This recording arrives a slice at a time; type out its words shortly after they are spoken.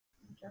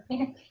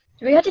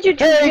Do we have to do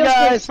two Hey kills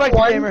guys, for Spike the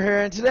one? Gamer here,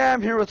 and today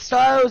I'm here with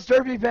Stiles,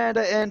 Derpy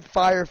Panda, and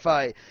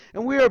Firefight,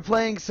 and we are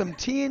playing some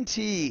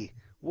TNT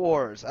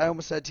Wars. I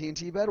almost said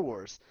TNT Bed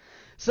Wars.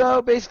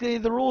 So basically,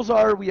 the rules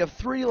are we have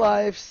 3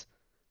 lives.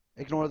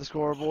 Ignore the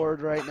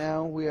scoreboard right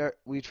now.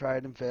 We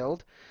tried and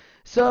failed.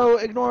 So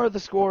ignore the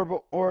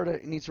scoreboard.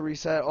 It needs to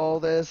reset all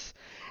this.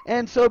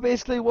 And so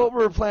basically, what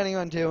we're planning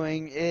on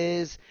doing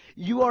is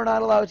you are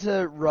not allowed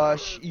to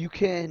rush. You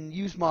can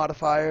use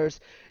modifiers.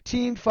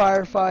 Team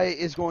Firefight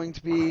is going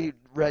to be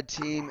red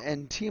team,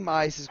 and Team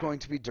Ice is going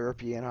to be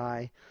Derpy and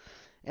I.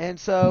 And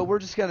so we're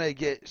just gonna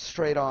get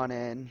straight on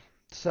in.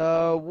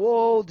 So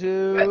we'll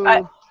do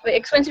Wait,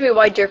 explain to me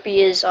why Derpy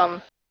is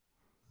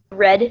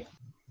red.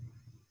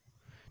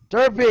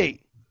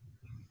 Derpy.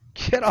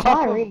 Get off of.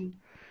 Sorry.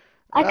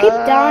 I keep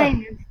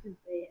dying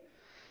instantly.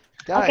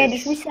 Guys. Okay,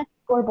 just reset the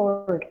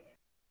scoreboard.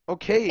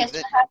 Okay,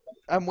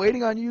 I'm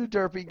waiting on you,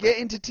 Derpy. Get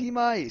into Team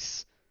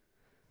Ice.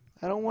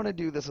 I don't want to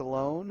do this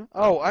alone.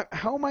 Oh,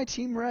 how am I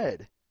Team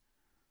Red?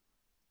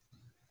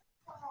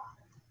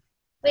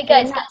 Wait,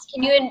 guys,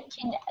 can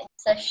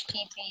such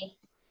TP?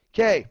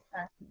 Okay.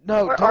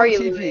 No, Where don't are you,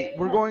 TP. Louis?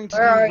 We're going to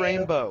Where are do you?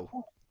 Rainbow.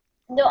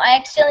 No, I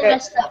accidentally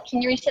messed up.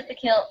 Can you reset the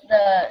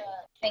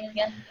thing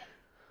again?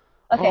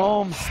 Okay.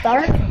 Oh my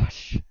Start.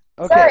 gosh.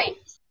 Okay. Sorry.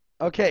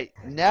 Okay,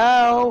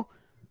 now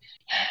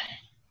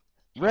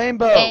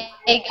Rainbow. Hey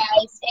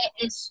guys,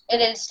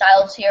 it is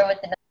Styles here with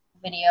another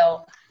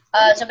video.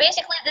 So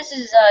basically this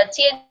is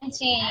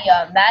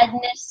TNT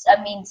madness.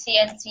 I mean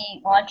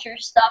TNT launcher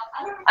stuff.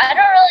 I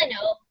don't really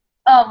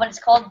know what it's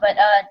called, but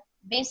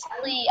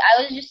basically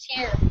I was just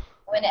here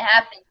when it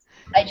happened.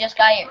 I just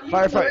got here.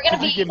 Firefight, So we're gonna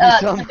could you be give me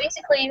some? so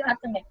basically you have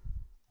to make.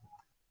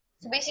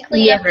 So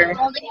basically you have to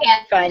roll the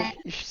can. Fine.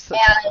 You're such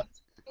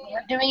And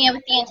we're doing it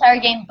with the entire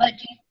game, but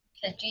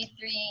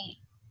G3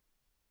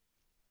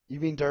 You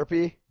mean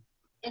Derpy?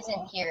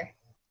 isn't here.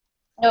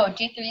 No,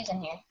 G3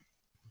 isn't here.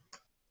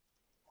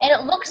 And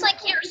it looks like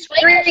you're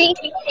swinging.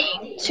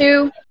 3,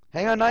 2.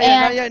 Hang on, not yet,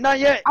 not yet, not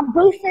yet. I'm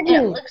boosting And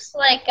it you. looks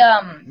like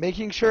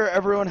Making sure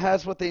everyone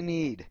has what they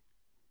need.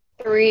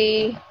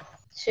 3,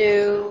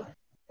 2,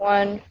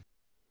 1.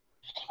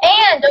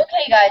 And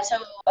okay guys, so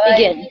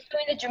Begin. he's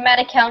doing the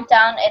dramatic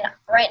countdown, and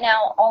right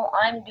now all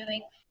I'm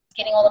doing is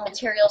getting all the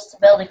materials to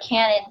build a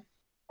cannon.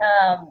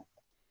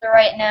 So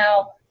right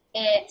now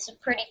it's a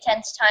pretty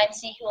tense time.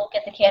 See who will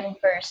get the cannon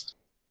first.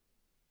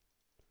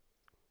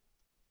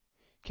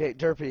 Okay,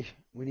 Derpy,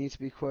 we need to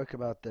be quick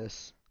about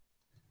this.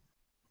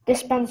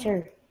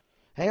 Dispenser.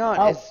 Hang on,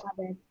 Oh, it's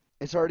my bad.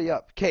 it's already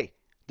up. Okay,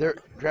 there.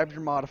 Grab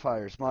your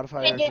modifiers. Hey,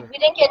 Modifiers. dude, we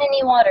didn't get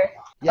any water.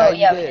 Yeah, oh, you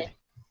yeah, we did.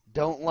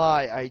 Don't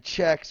lie. I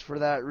checked for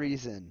that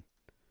reason.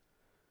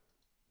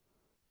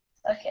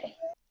 Okay.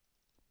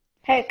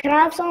 Hey, can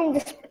I have some?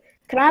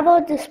 Can I have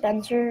a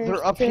dispenser?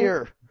 They're up too?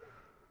 here.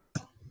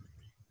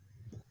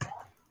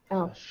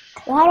 Oh.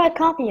 Well, how do I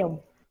copy them?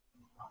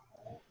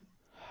 I'll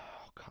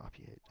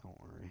copy it. Don't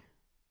worry.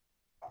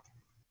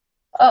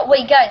 Oh,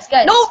 wait, guys.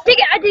 No, dig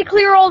it! I did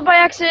clear all by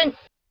accident.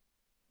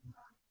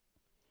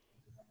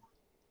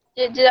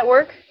 Did that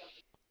work?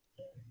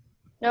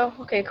 No?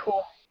 Okay,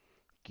 cool.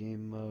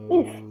 Game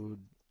mode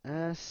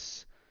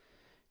S.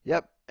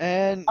 Yep.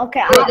 And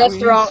Okay, Wait, that's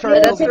the wrong.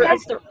 start That's building.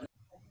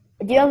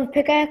 the. do you have a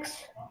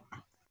pickaxe?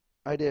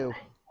 I do.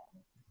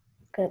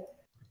 Good.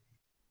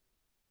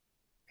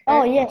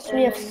 Oh yes,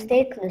 we have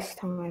steak this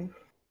time.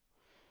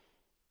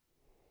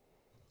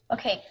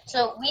 Okay,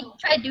 so we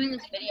tried doing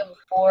this video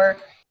before.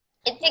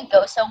 It didn't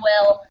go so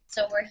well,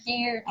 so we're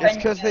here It's trying to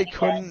because do they it again.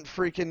 couldn't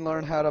freaking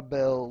learn how to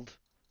build.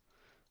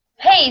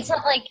 Hey, it's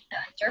not like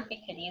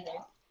Derpy could either.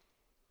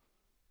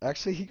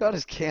 Actually, he got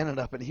his cannon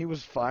up and he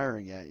was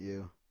firing at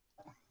you.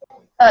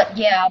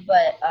 Yeah,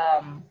 but,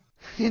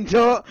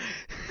 Don't.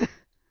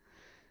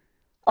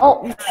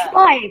 Oh,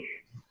 Spike!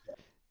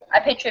 I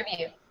pay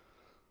tribute.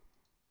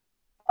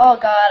 Oh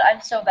god, I'm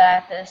so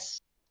bad at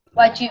this.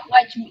 Why'd you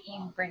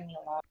even bring me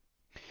along?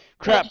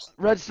 Crap.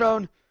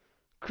 Redstone.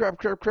 Crap.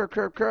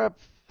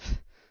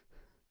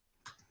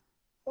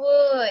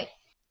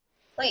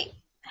 Wait,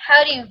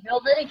 how do you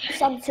build it again?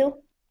 Some too.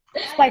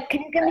 Spike,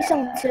 can you give me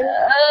some too?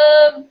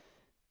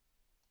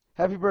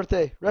 Happy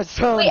birthday,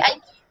 Redstone. Wait,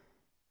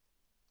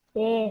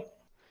 Yeah.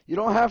 You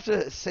don't have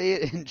to say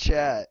it in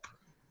chat.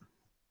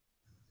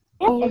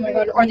 Oh my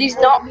god, are these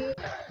not?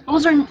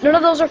 Those are none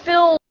of those are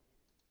filled.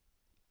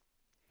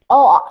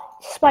 Oh,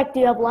 Spike, do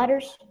you have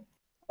ladders?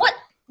 what?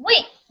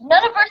 Wait,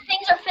 none of our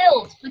things are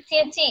filled with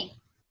TNT.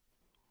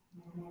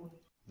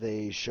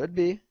 They should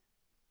be.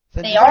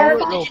 Then They just are, do it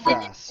but real you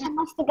didn't. fast. I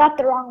must have got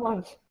the wrong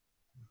ones.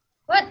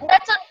 But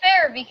that's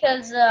unfair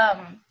because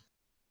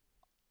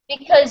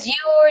you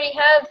already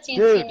have TNT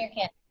Dude. in your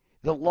can.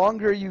 The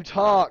longer you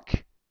talk,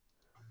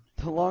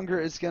 the longer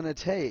it's gonna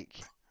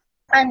take.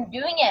 I'm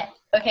doing it,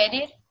 okay,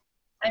 dude?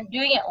 I'm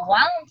doing it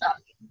while I'm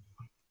talking.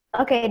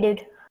 Okay,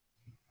 dude.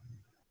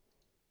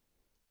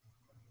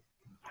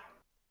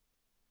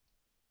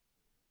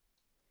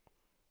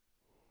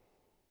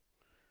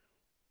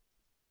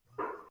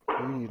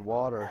 You need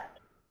water.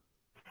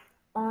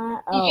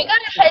 Oh. You got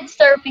a head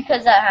start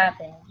because that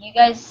happened. You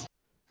guys.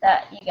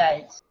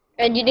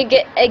 And you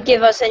didn't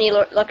give us any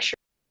luxury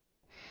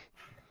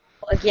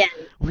again.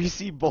 We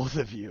see both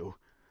of you.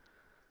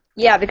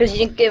 Yeah, because you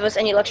didn't give us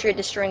any luxury of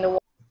destroying the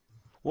wall.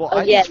 Well,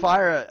 I Again. just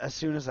fire it as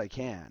soon as I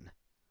can.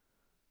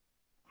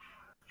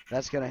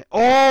 That's gonna.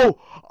 Oh!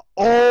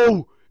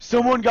 Oh!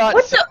 Someone got.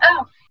 What the?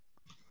 Ow!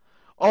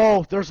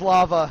 Oh, there's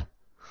lava.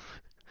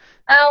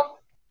 Ow!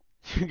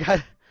 You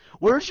got.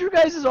 Where's your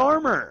guys'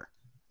 armor?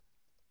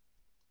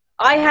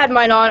 I had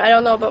mine on. I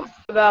don't know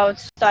about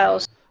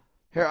Styles.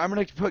 Here, I'm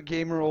gonna put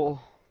game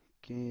rule.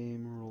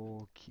 Game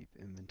rule. Keep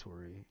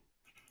inventory.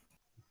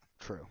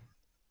 True.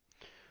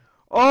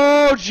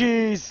 Oh,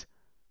 jeez.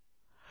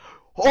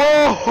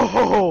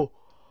 Oh!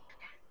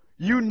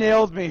 You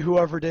nailed me,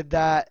 whoever did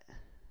that.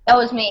 That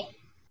was me.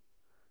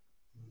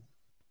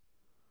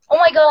 Oh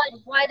my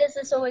god, why does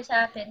this always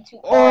happen to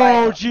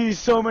Oh, jeez,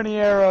 so many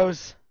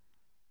arrows.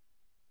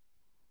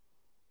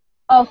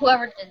 Oh,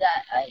 whoever did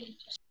that,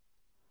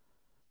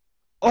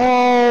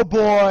 Oh,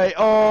 boy.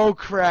 Oh,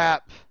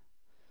 crap.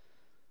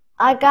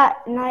 I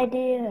got an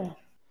idea.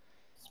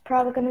 It's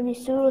probably gonna be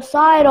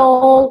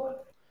suicidal.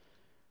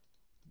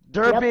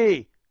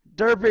 Derpy.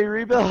 Derpy,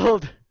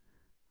 rebuild.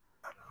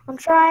 I'm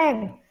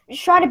trying.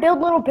 Just try to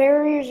build little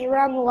barriers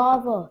around the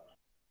lava.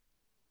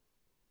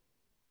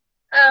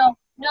 Ow,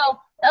 no,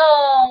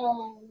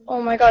 no.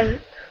 Oh my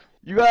god.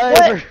 You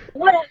guys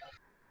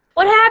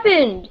What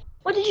happened?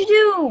 What did you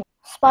do?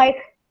 Spike,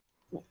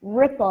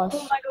 rip us.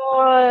 Oh my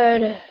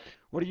god.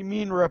 What do you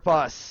mean, rip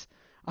us?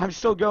 I'm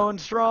still going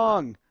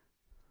strong.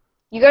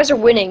 You guys are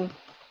winning.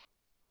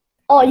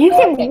 Oh, you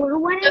think Okay. we're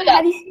winning? Okay.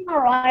 Have you seen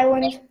our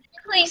island?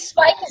 Basically,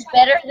 Spike is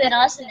better than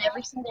us in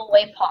every single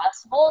way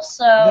possible,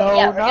 so No,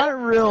 yeah. not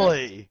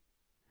really.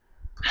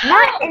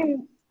 Not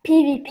in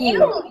PvP. You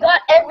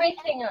got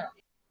everything up.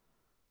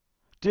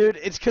 Dude,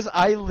 it's because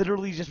I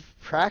literally just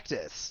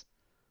practice.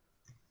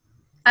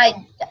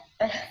 I.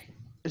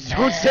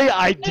 Don't say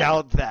I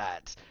doubt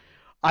that.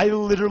 I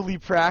literally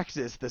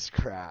practice this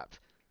crap.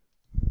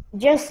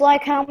 Just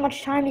like how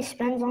much time he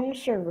spends on the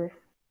server.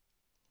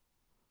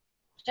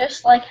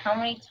 Just like how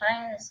many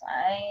times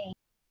I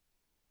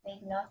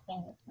made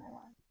nothing with my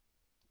life.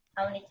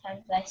 How many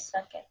times I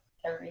suck at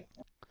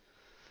everything.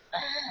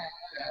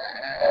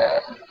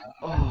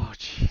 Oh,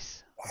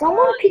 jeez.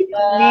 Someone keeps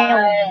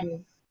nailing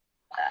me.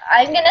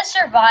 I'm gonna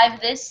survive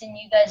this, and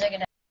you guys are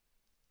gonna.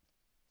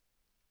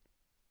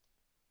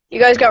 You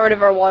guys got rid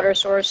of our water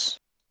source.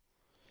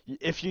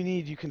 If you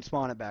need, you can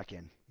spawn it back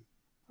in.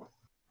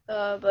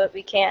 But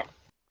we can't.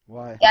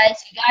 Why?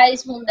 Guys, you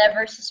guys will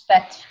never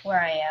suspect where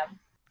I am.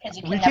 Because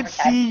you can We never can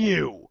catch see me.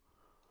 you.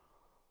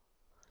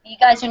 You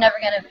guys are never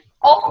gonna.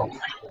 Oh my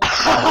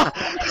god.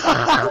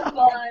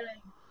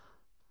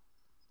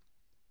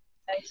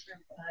 I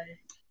survived.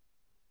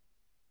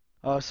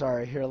 Oh,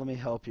 sorry. Here, let me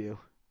help you.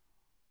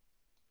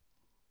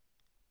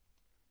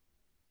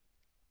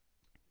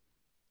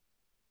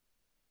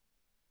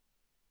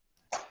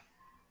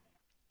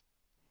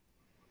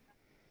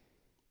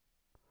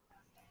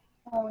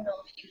 Oh no,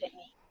 you hit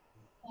me.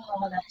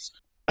 Oh, that's.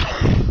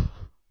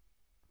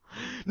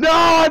 No,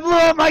 I blew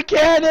up my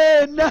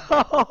cannon!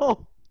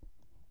 No!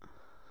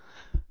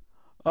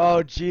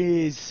 Oh,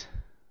 jeez.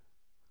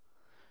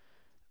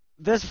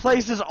 This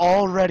place is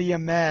already a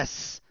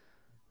mess.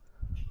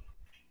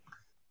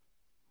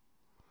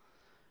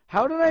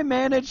 How did I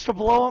manage to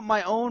blow up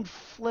my own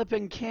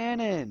flipping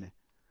cannon?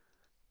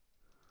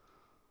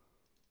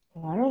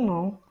 I don't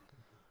know.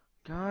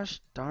 Gosh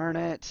darn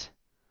it.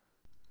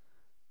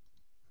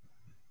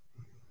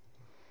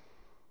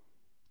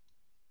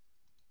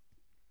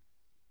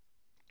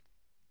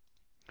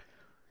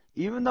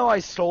 Even though I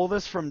stole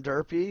this from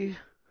Derpy,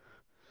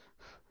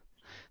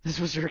 this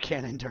was your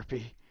cannon,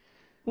 Derpy.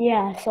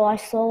 Yeah, so I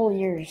stole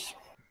yours.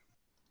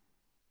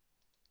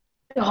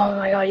 Oh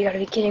my god, you gotta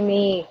be kidding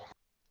me.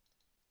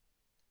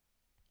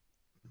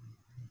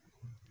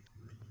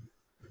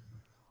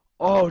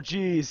 Oh,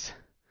 jeez.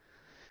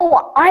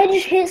 Oh, I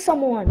just hit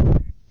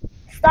someone.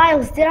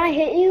 Styles, did I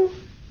hit you?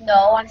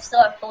 No, I'm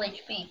still at full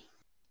HP.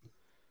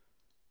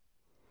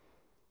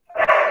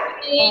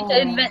 You need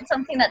to invent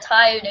something that's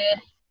higher,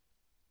 dude.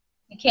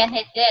 You can't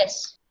hit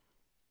this.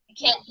 You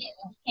can't hit.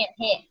 You can't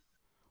hit.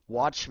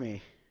 Watch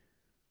me.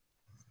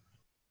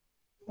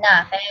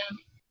 Nah, fam.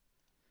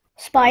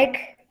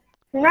 Spike,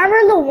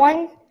 remember the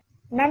one?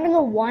 Remember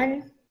the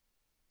one?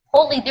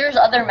 Holy, there's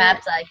other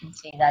maps I can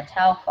see. That's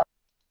how far.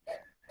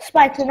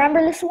 Spike,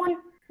 remember this one?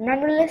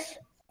 Remember this?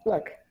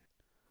 Look.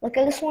 Look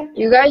at this one.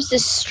 You guys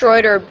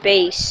destroyed our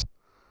base.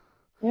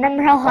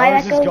 Remember how high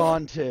Ours that is goes?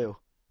 gone too.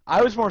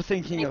 I was more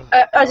thinking of.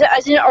 As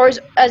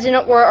in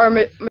where our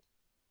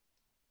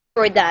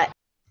destroyed that.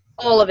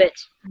 All of it.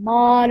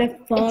 Modifier.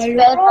 It's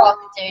bedrock,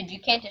 dude. You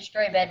can't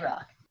destroy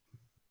bedrock.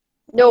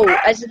 No,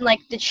 as in like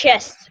the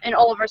chest and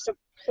all of our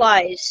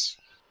supplies.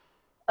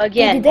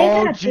 Again. Dude, they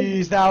Oh, got a big-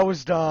 jeez, that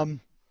was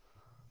dumb.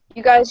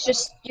 You guys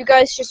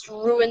just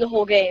ruined the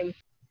whole game.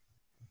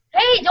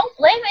 Hey, don't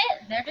blame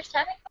it. They're just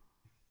having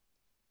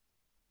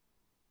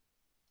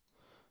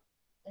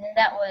fun. And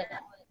that would.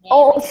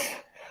 Oh,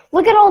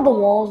 look at all the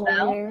walls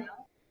over there.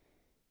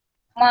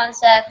 Come on,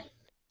 Seth.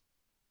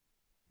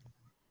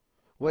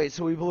 Wait,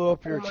 so we blew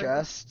up your Oh my-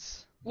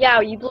 chests?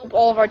 Yeah, you blew up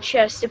all of our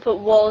chests to put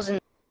walls in.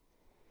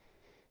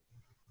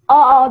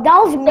 Oh, that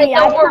was me. I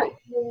Don't worry. put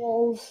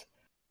walls.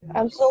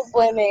 I'm still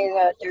blaming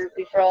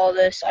Derpy for all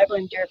this. I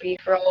blame Derpy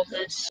for all of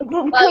this. Because you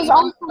I'm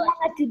don't the one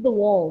that did the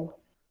wall.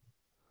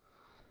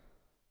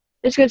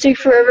 It's gonna take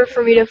forever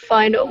for me to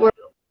find out where.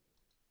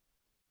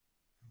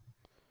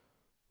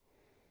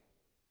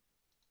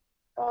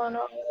 Oh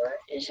no, where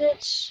is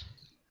it?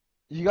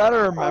 You gotta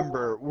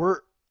remember,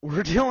 we're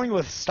dealing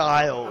with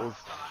Stiles,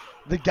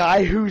 the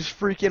guy who's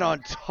freaking on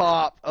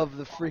top of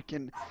the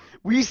freaking.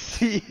 We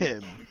see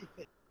him,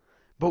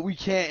 but we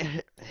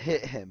can't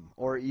hit him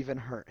or even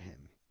hurt him.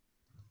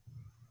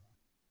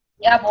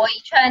 Yeah, boy,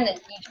 you trying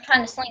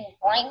to sling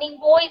lightning,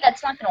 boy?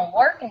 That's not gonna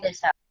work in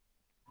this house.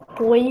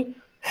 Boy.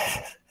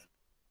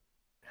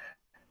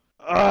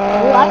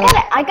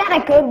 I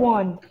got a good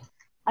one.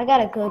 I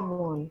got a good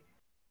one.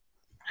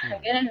 I'm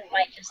gonna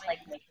might just like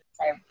make this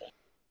entire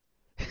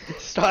thing.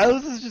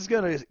 Stiles is just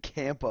gonna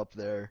camp up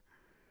there.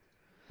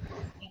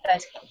 You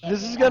guys can't.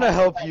 This is gonna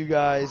help you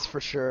guys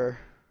for sure.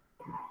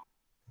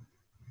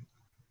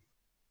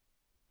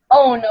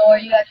 Oh no, are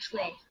you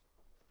actually?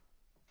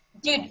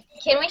 Dude,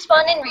 can we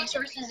spawn in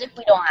resources if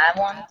we don't have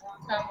one?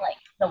 Some like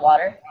the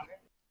water.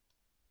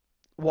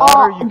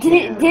 Water, you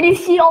can. Did you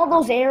see all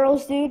those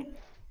arrows, dude?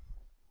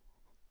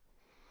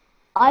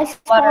 I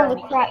spawned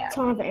a crap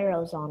ton of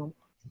arrows on them.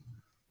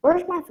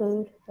 Where's my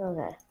food?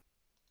 Okay.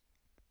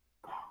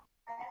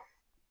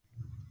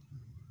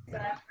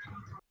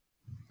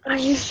 I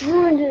just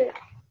ruined it.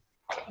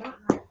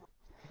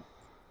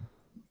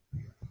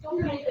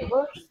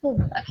 Where's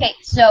the... Okay,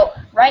 so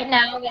right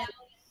now we have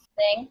this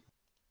thing.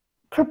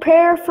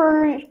 Prepare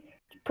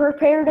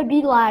to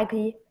be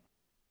laggy.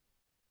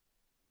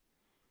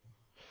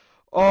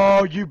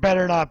 Oh, you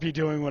better not be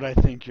doing what I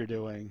think you're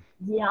doing.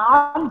 Yeah,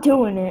 I'm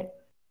doing it.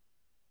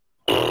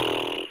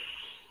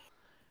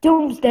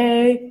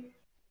 Doomsday.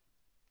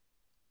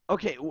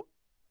 Okay,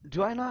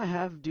 do I not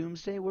have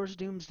Doomsday? Where's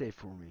Doomsday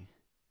for me?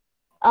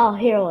 Oh,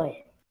 here,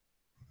 wait.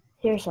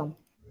 Here's some.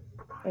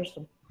 Here's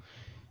some.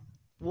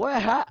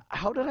 What?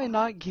 How did I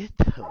not get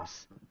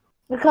those?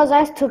 Because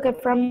I took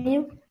it from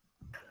you.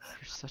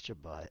 You're such a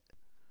butt.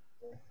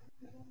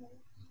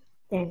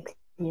 Thanks,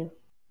 you.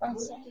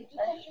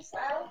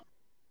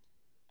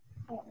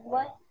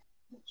 What?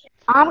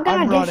 I'm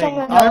gonna I'm do running.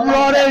 something. I'm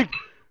running!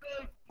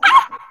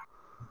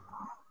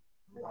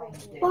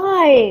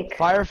 Spike.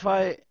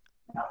 Firefight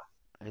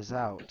is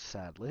out,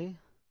 sadly.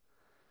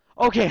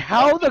 Okay,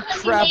 how the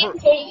crap...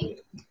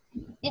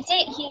 He's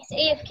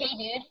AFK,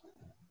 dude.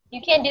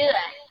 You can't do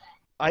that.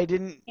 I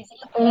didn't... He's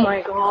AFK. Oh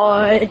my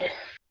god.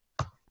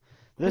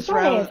 This It's not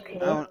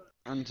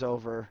round's AFK.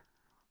 over.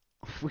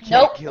 We can't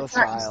Nope, kill it's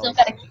not. You Stiles. still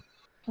gotta.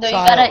 No,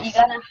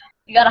 Stiles.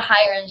 you gotta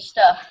hire and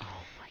stuff. Oh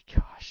my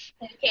gosh.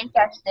 You can't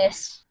catch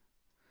this.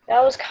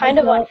 That was kind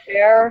of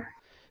unfair.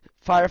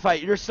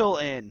 Firefight, you're still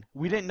in.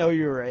 We didn't know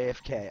you were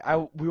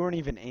AFK. We weren't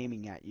even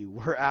aiming at you.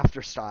 We're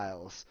after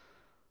Stiles.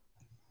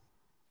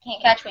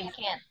 Can't catch what you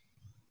can.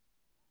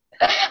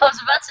 I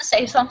was about to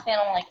say something.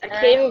 I'm like, I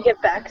can't even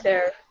get back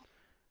there.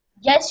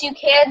 yes, you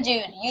can,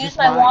 dude. Use Just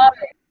my mine.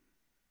 water.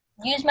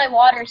 Use my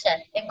water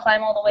set and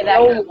climb all the way back.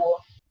 No.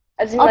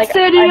 As in, like,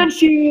 Obsidian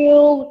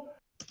shield.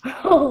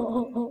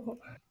 Or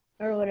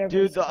whatever.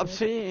 Dude, it's the called.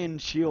 Obsidian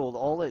Shield,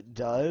 all it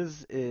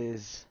does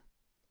is...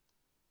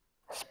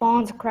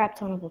 Spawns a crap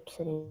ton of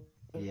obsidian.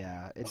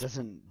 Yeah, it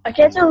doesn't... I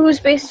can't tell whose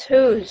base is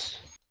whose.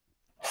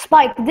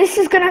 Spike, this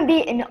is gonna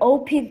be an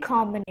OP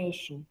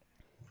combination.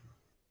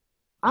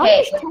 I'm Okay,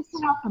 just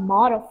testing out the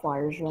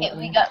modifiers right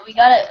Okay, now. we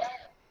gotta.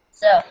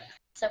 So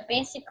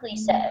basically,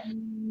 Seth,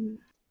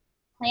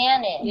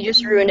 plan You it.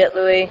 just ruined it,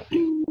 Louis.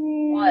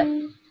 What?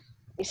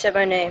 You said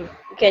my name.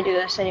 We can't do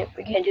this.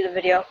 We can't do the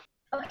video.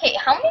 Okay,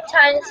 how many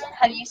times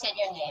have you said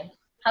your name?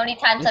 How many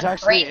times It's have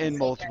actually Brayden in said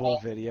multiple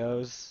your name?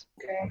 videos,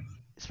 Okay.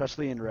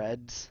 especially in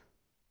Reds.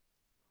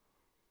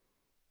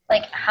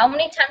 Like, how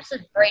many times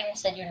has Brayden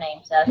said your name,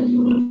 Seth?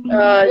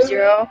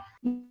 0.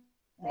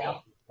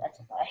 No, that's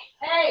a lie.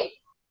 Hey!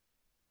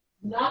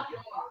 Not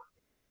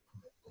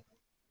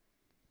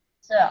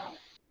So,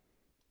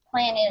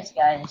 plan is,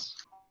 guys,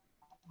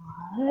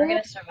 we're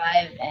gonna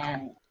survive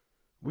and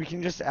We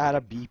can just add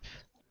a beep.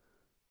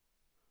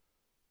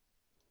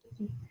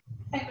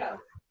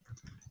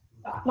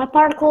 My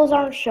particles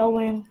aren't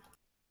showing.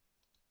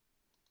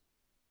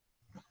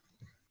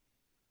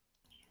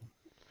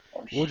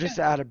 We'll just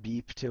add a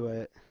beep to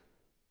it.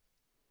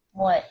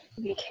 what?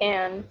 You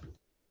can.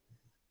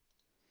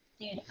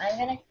 Dude, I'm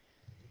gonna.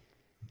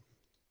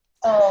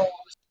 Oh,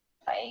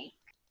 I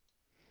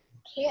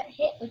can't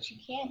hit what you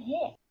can't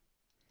hit.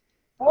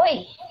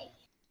 Boy,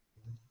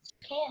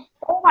 can't.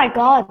 Oh my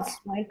god,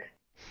 Spike.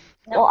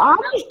 No, Well, I'm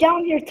just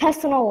down here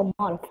testing all the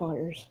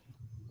modifiers.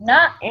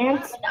 not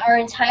And our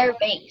entire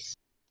base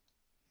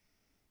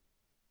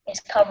is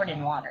covered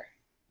in water.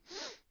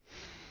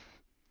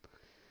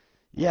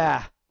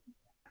 Yeah.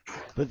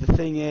 But the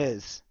thing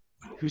is,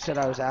 Who said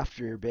I was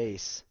after your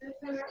base?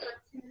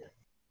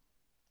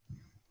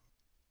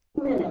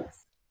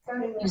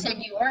 You said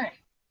you weren't.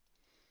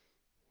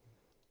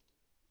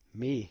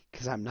 Me,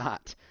 because I'm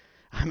not.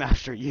 I'm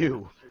after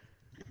you.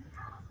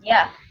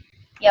 Yeah.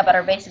 Yeah, but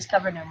our base is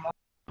covered in water.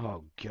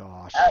 Oh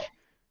gosh. Uh,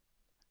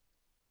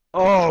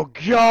 Oh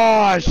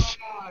gosh!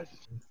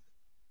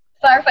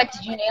 Firefight,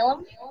 did you nail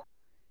him?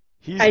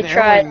 He's I nailing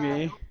tried.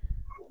 me.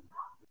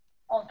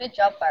 Oh, good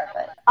job,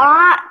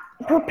 Firefight.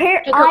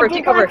 Prepare. Take cover,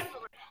 take cover.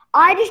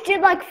 I just did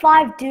like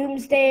 5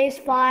 doomsdays,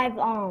 5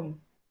 Oh,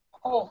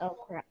 Oh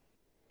crap!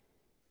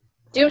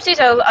 Doomsdays,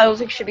 I don't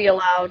think should be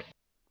allowed.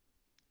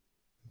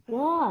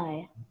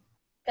 Why?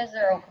 because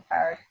they're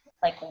overpowered.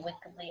 Like,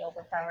 wickedly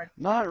overpowered.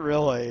 Not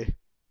really.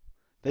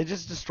 They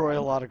just destroy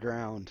a lot of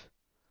ground.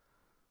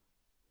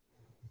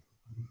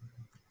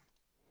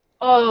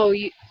 Oh,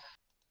 you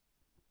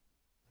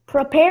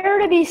Prepare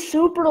to be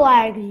super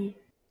laggy.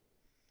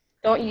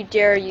 don't you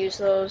dare use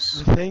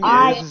those. The thing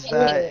I is did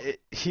that it.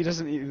 he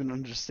doesn't even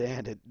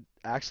understand. It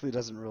actually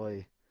doesn't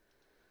really.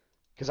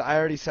 Because I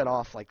already set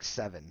off like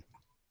 7.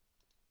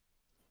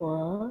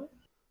 What?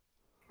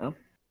 Oh.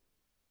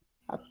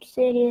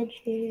 Obsidian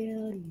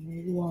shield.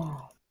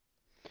 Wow.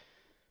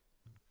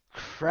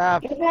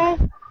 Crap. Okay.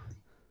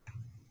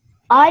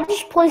 I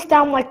just placed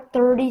down like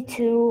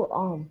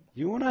 32.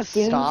 You want to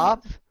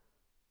stop?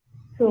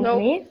 Who, Nope.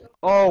 me?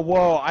 Oh,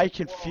 whoa. I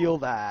can feel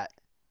that.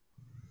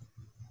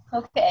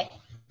 Okay,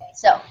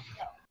 so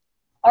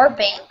our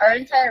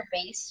entire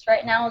base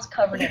right now is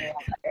covered in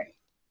water.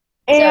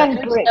 And so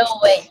there's bricks. no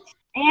way.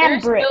 And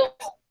There's bricks.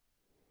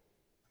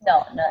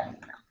 no.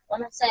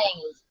 What I'm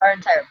saying is our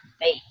entire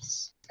base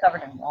is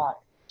covered in water.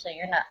 So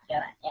you're not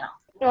gonna,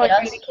 No, hit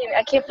I us.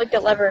 can't flick the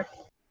lever.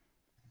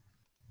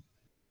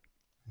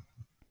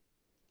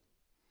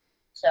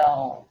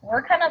 So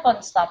we're kind of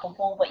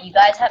unstoppable, but you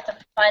guys have to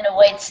find a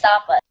way to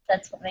stop us.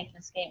 That's what makes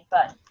this game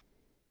fun.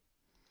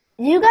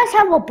 You guys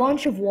have a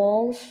bunch of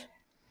walls.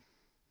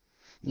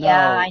 No,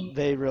 Yeah,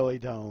 they really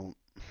don't.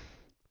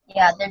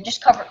 Yeah, they're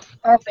just covered.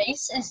 Our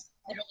base is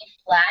literally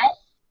flat,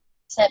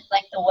 except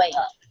like the way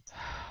up.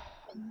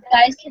 You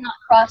guys cannot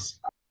cross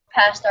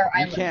past our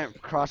We island.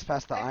 can't cross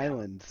past the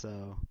island,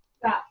 so.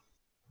 Stop.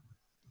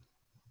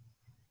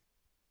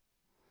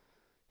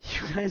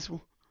 You guys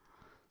will.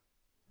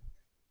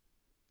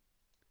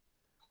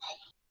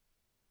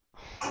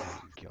 Oh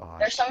my gosh.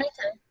 There's so many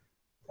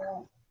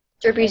times.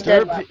 Derpy's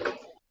dead. Derpy,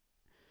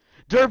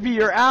 Derpy,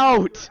 you're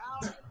out!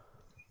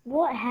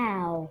 What?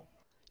 How?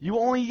 You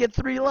only get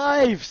 3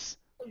 lives!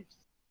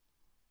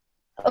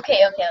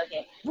 Okay.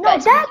 No,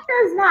 Guys, that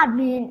does not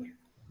mean.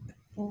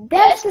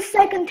 That's the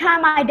second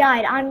time I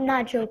died. I'm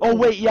not joking. Oh,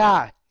 wait,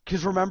 yeah.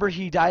 Because remember,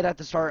 he died at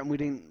the start and we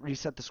didn't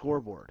reset the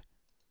scoreboard.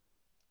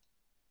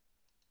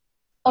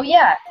 Oh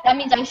yeah, that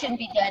means I shouldn't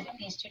be dead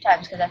these 2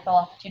 times because I fell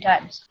off 2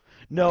 times.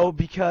 No,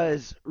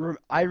 because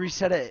I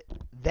reset it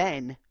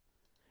then,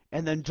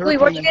 and then Wait,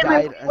 what'd you Derpy get in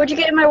my, died. what'd you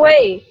get in my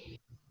way?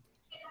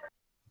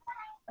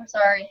 I'm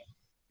sorry.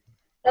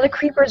 Now the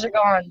creepers are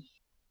gone.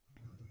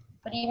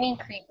 What do you mean,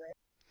 creeper?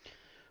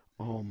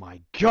 Oh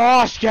my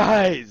gosh,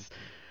 guys!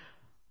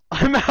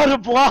 I'm out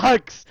of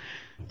blocks!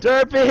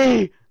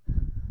 Derpy!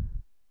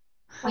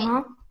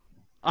 Uh-huh.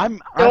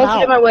 I'm Don't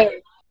get in my out.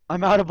 way.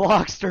 I'm out of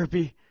blocks,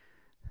 Derpy.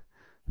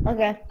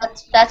 Okay.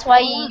 That's why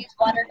you use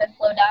water to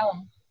flow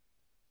down.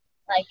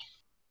 Like,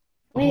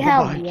 We Oh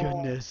have my walls.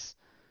 goodness.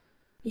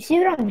 You see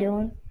what I'm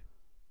doing?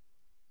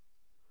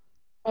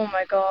 Oh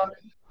my god.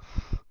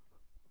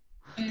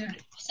 dude,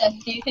 Seth,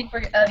 do you think the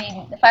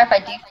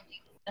firefight, do you think you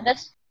can do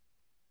this?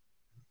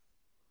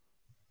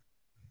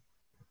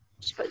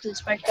 Just put the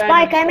spike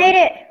Spike, I made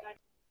it!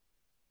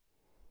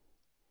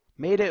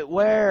 Made it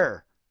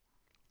where?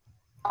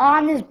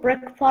 On this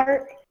brick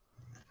part.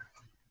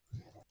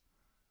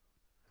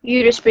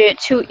 You just made it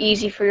too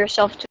easy for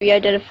yourself to be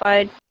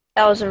identified.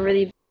 That was a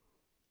really.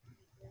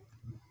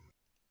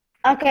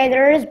 Okay,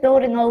 there is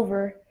building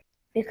over.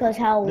 Because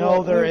how...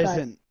 No, there you guys-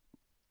 isn't.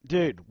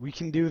 Dude, we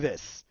can do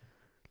this.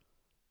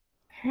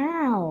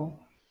 How?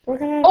 We're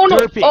gonna... Oh no!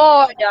 Derpy.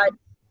 Oh, I died.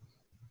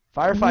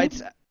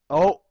 Firefights.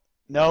 Oh,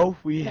 no,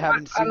 we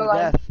haven't seen I'm the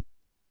alive. death.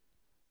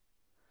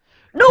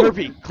 No!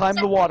 Derpy, climb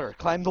the water.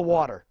 Climb the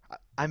water.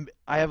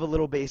 I have a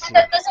little base here.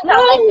 That doesn't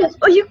count. No!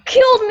 Oh, you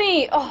killed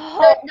me! Oh.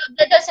 No,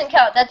 that doesn't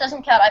count. That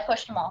doesn't count. I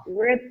pushed him off.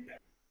 Rip.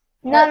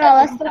 No, That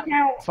that's doesn't still count.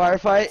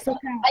 count. Firefight. Still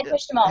count. I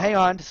pushed him off. Hang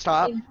on,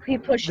 stop. He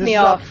pushed This me is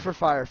off. up for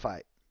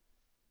firefight.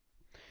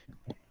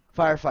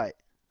 Firefight.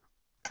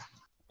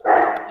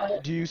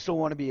 Do you still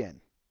want to be in?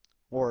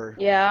 Or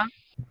Yeah.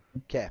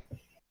 okay.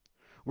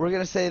 We're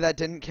gonna say that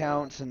didn't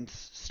count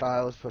since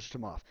Stiles pushed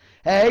him off.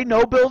 Hey,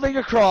 no building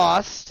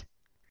across.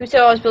 Who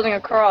said I was building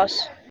a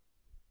cross?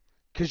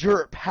 Cause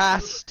you're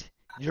past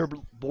your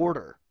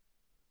border.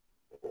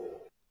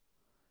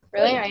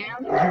 Really? I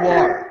am? You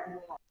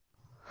are.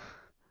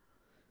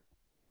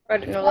 I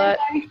didn't know that.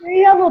 Are you sure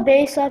you have a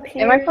base up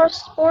here? Am I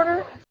across the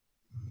border?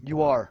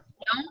 You are.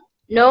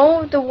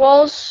 No, the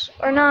walls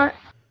are not.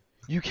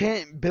 You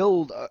can't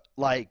build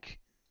like.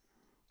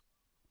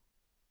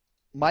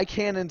 My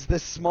cannon's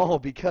this small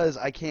because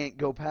I can't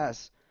go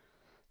past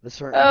the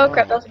certain Oh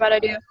crap, that line. was a bad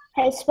idea.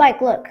 Hey,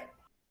 Spike, look.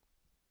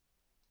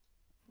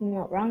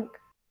 No, wrong.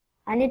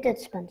 I need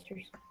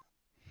dispensers.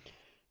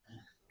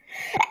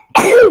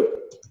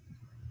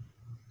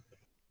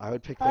 I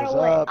would pick By those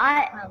the way, up.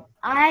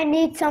 I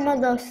need some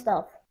of those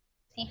stuff.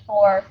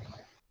 64,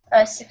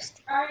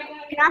 60.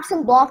 Can I have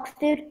some blocks,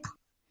 dude?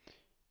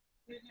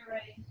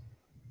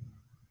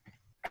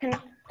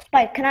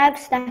 Spike, can I have a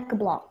stack of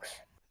blocks?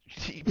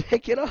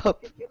 Pick it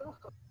up.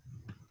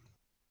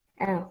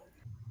 Oh.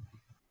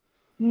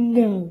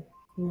 No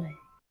way.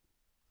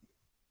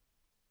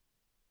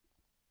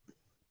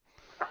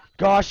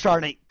 Gosh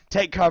darn it.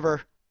 Take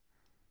cover.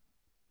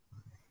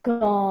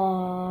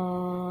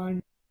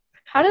 Gone.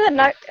 How did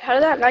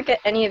that not get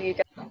any of you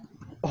guys?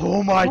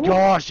 Oh my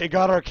gosh, it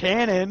got our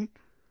cannon.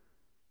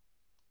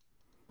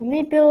 Let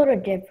me build a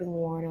different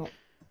one up.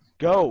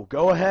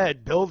 Go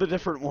ahead. Build a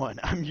different one.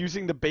 I'm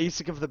using the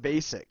basic of the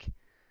basic.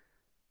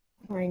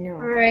 I know.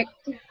 Alright.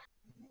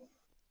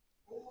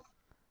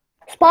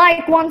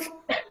 Spike wants.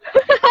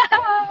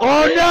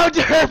 Oh no,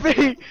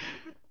 Derpy!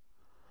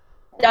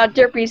 Now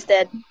Derpy's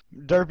dead.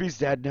 Derpy's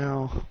dead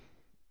now.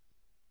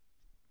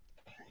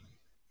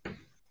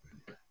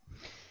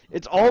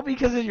 It's all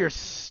because of your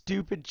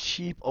stupid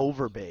cheap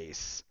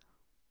overbase.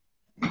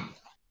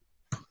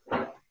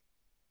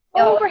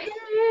 Overhead!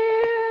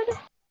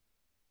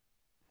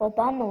 Well,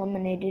 I'm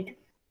eliminated.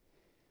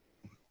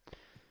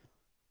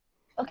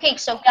 Okay,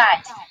 so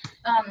guys,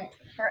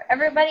 for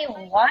everybody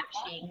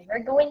watching, we're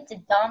going to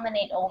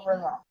dominate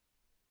Overlord.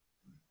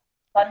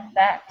 Fun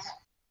facts.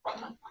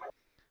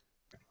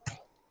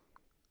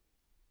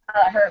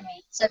 That hurt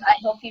me. So I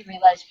hope you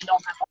realize we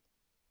don't have.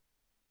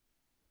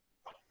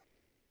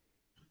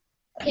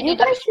 Okay,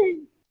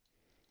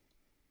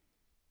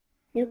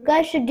 You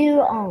guys should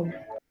do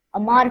a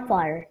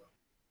modifier.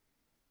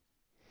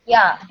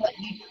 yeah, but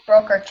you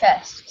broke our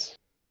chests,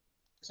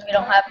 so we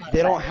don't have.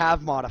 They don't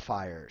have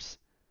modifiers.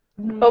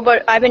 Oh,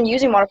 but I've been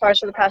using modifiers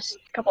for the past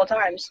couple of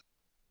times.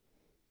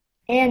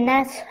 And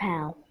that's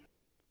how.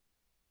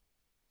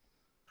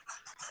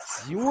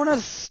 You wanna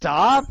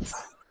stop?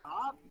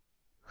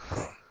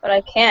 But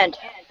I can't.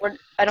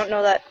 I don't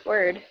know that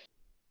word.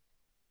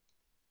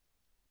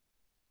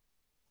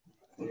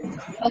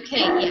 Okay,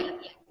 yeah.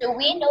 So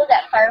we know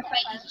that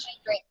firefight is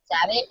straight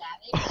savage.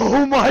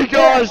 Oh my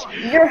gosh!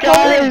 Your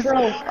Guys,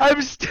 helmet broke.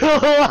 I'm still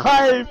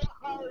alive!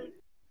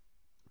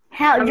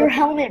 How? Your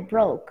helmet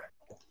broke.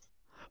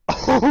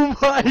 Oh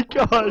my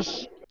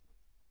gosh!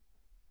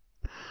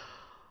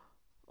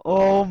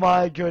 Oh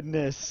my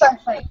goodness.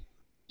 Firefight.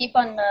 Keep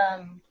on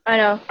I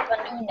know.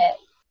 doing it.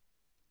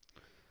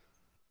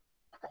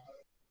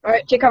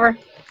 Alright, take cover.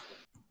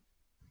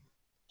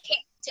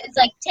 It's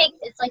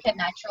like a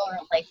natural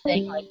life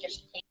thing, like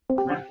just take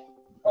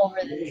over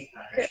the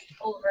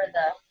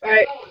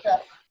Alright.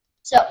 stuff.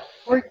 So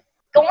we're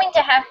going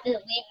to have to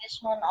leave this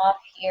one off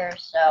here,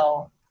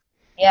 so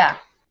yeah.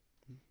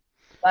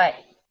 Bye.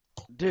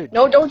 Dude,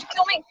 No, don't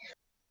kill me!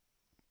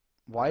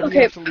 why do you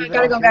Okay, have to leave it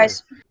gotta off go, here?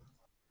 guys.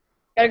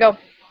 Gotta go.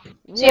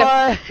 See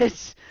ya.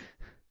 What?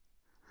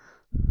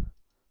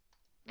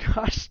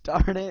 Gosh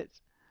darn it.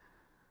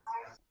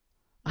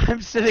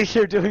 I'm sitting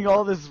here doing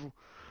all this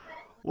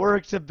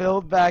work to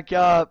build back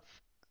up.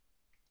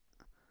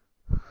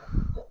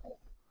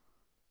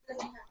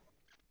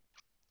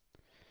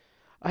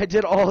 I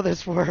did all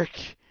this work.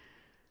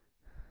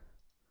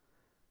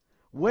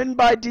 Win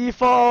by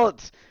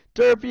default.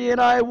 Derpy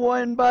and I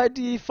won by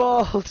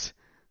default.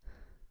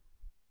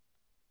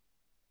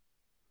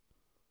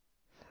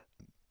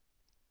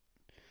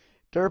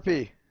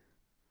 Derpy,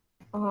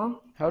 Uh-huh.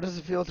 how does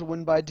it feel to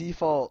win by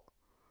default?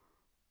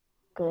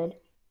 Good.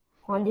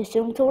 On the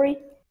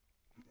assumptory?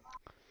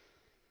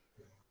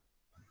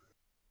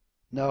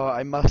 No,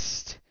 I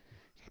must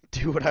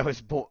do what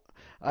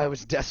I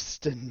was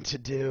destined to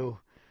do.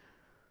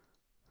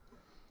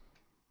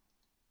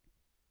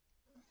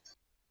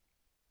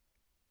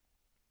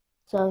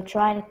 So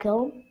try to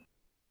kill him?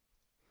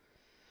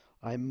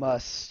 I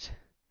must.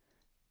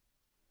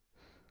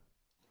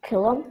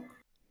 Kill him?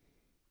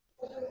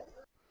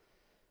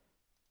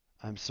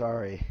 I'm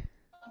sorry,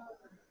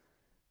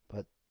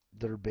 but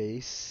their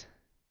base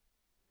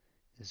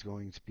is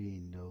going to be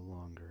no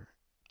longer.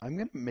 I'm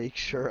gonna make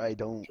sure I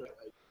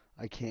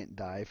can't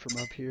die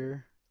from up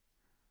here.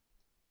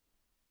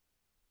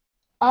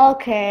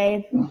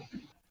 Okay.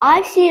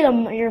 I see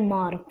your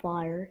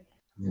modifier.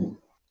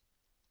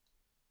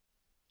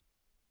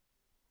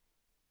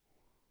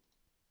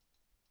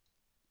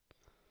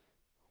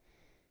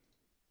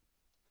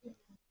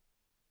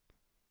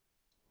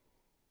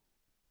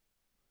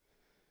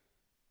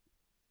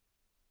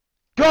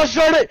 Gosh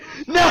darn it!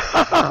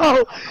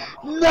 No!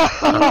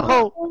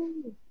 No!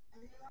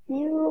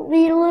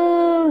 We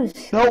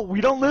lose. No, we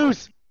don't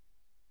lose.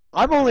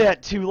 I'm only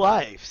at 2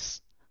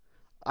 lives.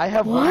 I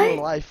have one What?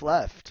 more life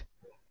left.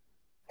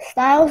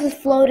 Stiles is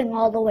floating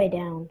all the way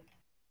down.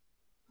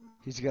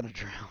 He's gonna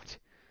drown.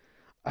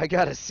 I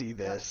gotta see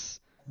this.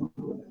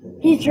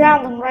 He's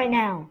drowning right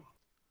now.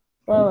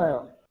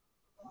 Whoa.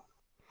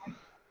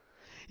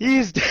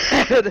 He's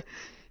dead.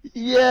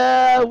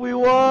 Yeah, we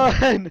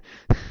won.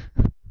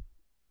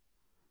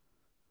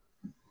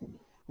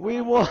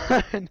 We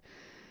won.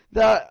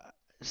 That.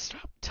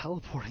 Stop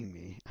teleporting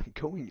me. I'm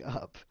going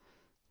up.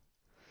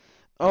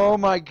 Oh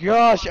my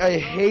gosh, I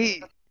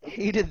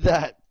hated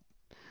that.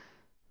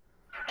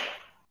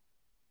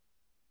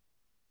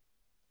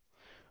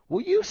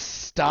 Will you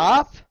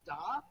stop?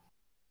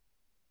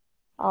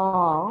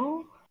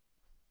 Oh.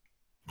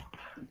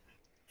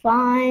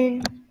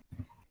 Fine.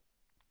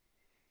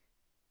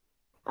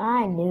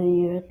 I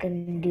knew you were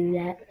gonna do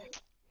that.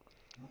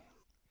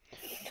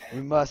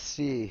 We must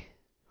see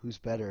who's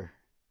better.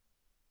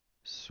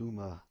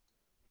 Suma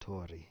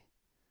Tori.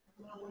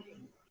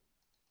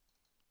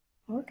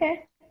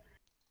 Okay.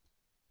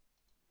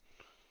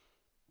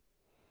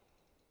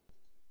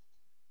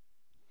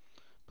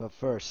 But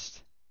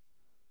first,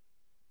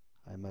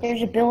 I must.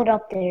 There's a build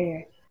up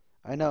there.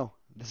 I know.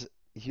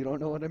 You don't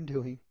know what I'm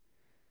doing.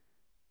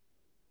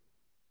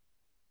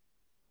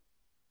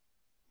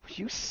 Will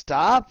you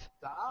stop?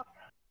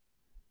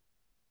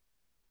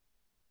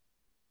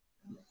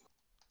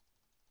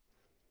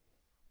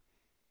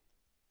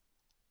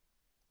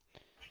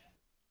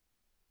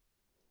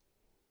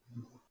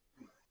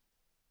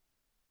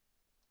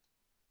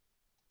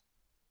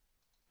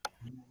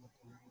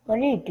 What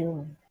are you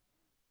doing?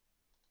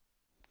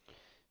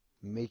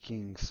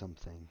 Making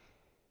something.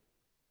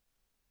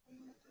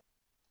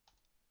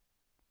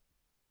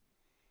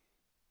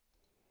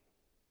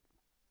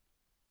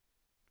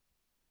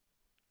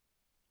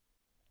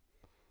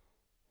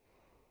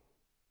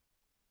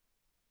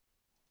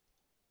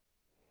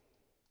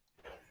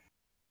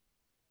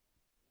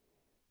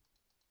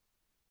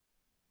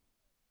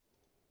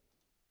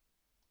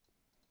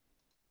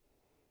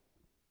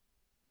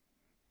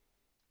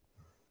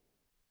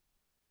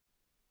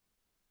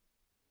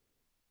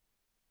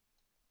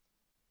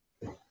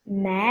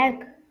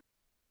 Mag?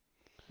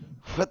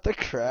 What the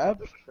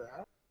crap?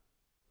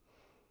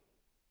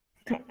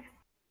 Dun,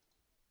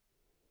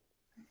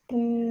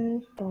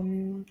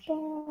 dun,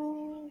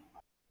 dun.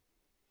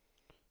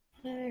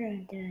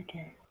 Dun, dun,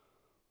 dun.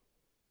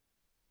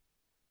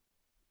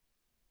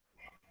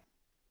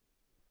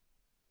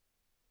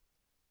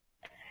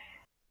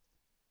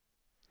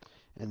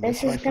 And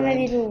This my is gonna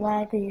be friend, the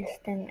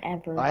laggiest thing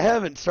ever. I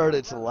haven't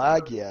started to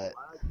lag yet.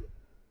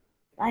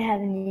 I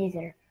haven't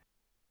either.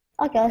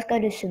 Okay, let's go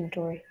to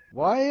cemetery.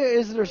 Why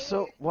is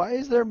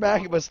there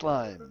magma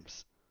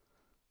slimes?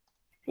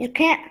 You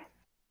can't.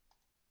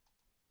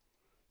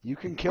 You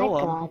can I kill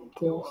them. got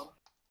this.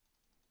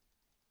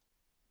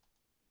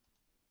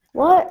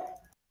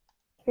 What?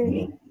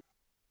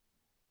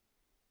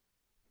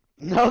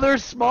 No, they're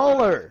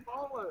smaller.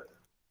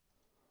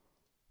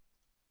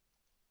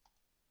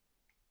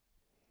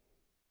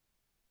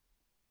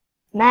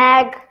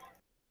 Mag.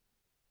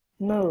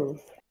 Move.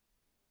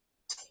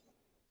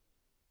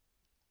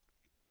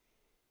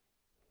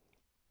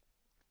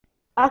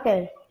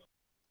 Okay.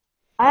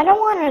 I don't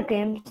want our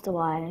games to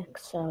lag,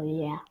 so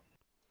yeah.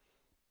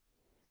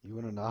 You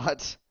wanna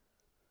not?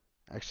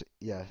 Actually,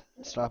 yeah.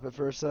 Stop it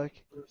for a sec.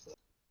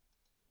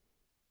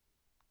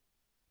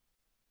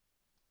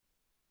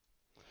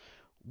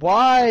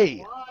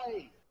 Why?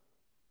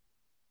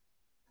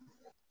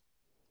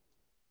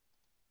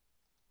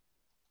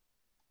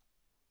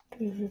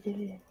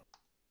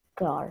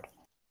 Guard.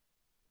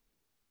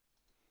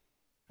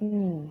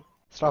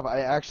 Stop it.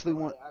 I actually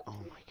want. Oh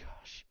my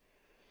gosh.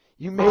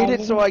 You made it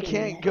so didn't I do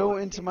can't that. go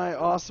into my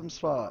awesome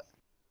spot.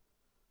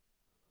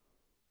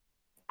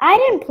 I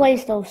didn't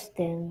place those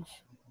things.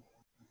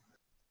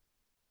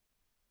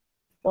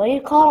 What do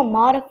you call them,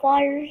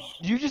 modifiers?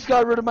 You just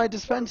got rid of my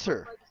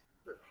dispenser.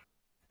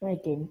 I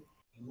didn't.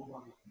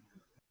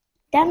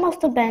 That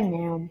must have been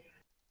them.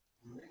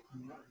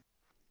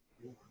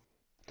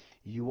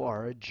 You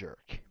are a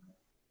jerk.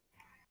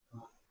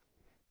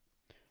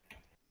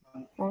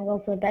 Wanna go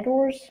play Bed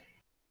Wars?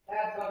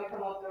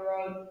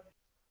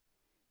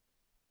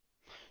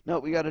 No,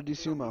 we gotta do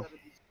sumo.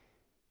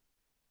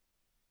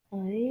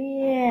 Oh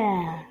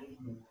yeah.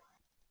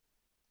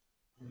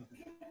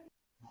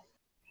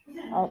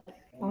 Oh,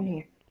 on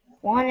here.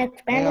 Want to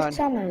expand Hang the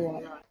summer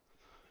one?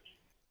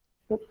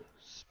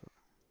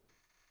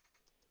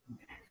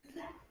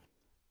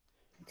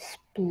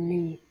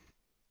 Split.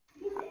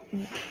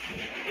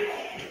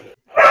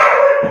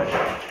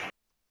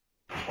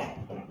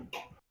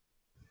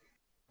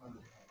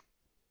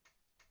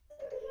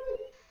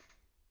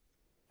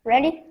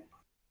 Ready?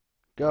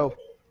 Go.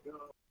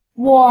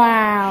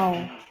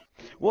 Wow.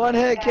 One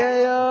hit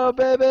KO,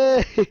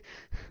 baby!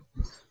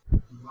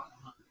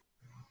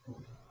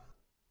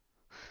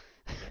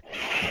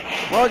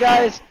 Well,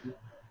 guys,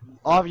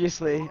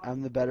 obviously,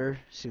 I'm the better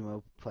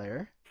sumo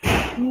player.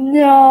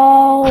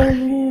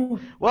 No.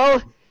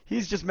 Well,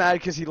 he's just mad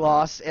because he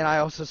lost, and I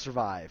also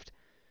survived.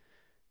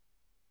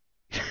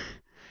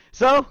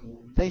 So,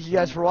 thank you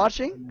guys for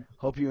watching.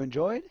 Hope you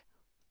enjoyed.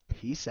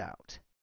 Peace out.